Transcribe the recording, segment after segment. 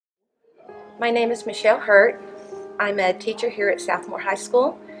My name is Michelle Hurt. I'm a teacher here at Southmoore High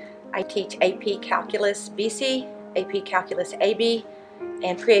School. I teach AP Calculus BC, AP Calculus AB,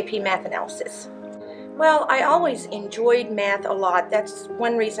 and Pre-AP Math Analysis. Well, I always enjoyed math a lot. That's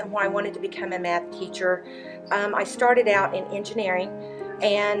one reason why I wanted to become a math teacher. I started out in engineering,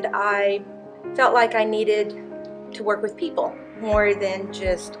 and I felt like I needed to work with people more than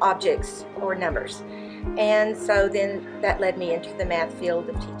just objects or numbers. And so then that led me into the math field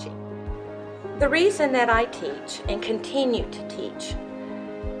of teaching. The reason that I teach and continue to teach,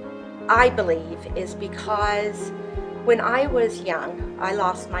 I believe, is because when I was young, I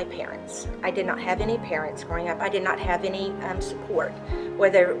lost my parents. I did not have any parents growing up. I did not have any support,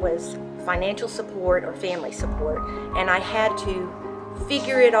 whether it was financial support or family support, and I had to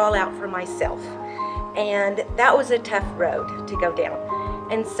figure it all out for myself. And that was a tough road to go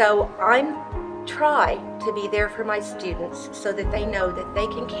down. And so I try to be there for my students so that they know that they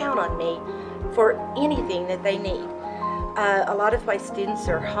can count on me for anything that they need. A lot of my students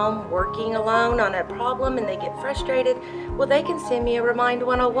are home working alone on a problem and they get frustrated. Well, they can send me a Remind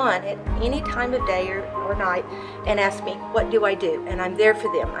 101 at any time of day or night and ask me, what do I do? And I'm there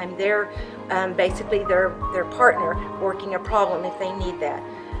for them. I'm there, basically their partner working a problem if they need that.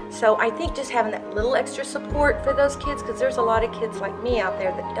 So I think just having that little extra support for those kids, because there's a lot of kids like me out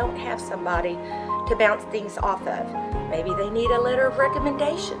there that don't have somebody to bounce things off of. Maybe they need a letter of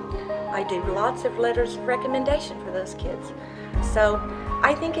recommendation. I do lots of letters of recommendation for those kids. So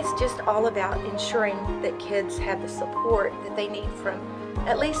I think it's just all about ensuring that kids have the support that they need from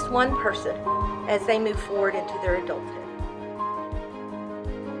at least one person as they move forward into their adulthood.